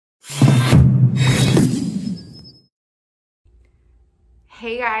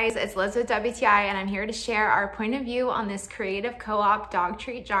Hey guys, it's Liz with WTI and I'm here to share our point of view on this Creative Co-op dog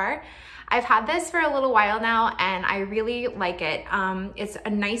treat jar. I've had this for a little while now and I really like it. It's a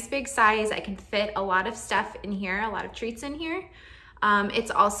nice big size. I can fit a lot of stuff in here, a lot of treats in here.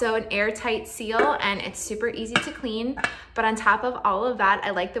 It's also an airtight seal and it's super easy to clean. But on top of all of that,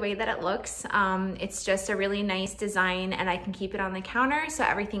 I like the way that it looks. It's just a really nice design and I can keep it on the counter so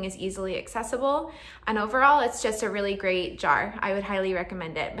everything is easily accessible. And overall, it's just a really great jar. I would highly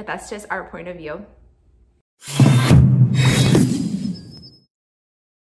recommend it, but that's just our point of view.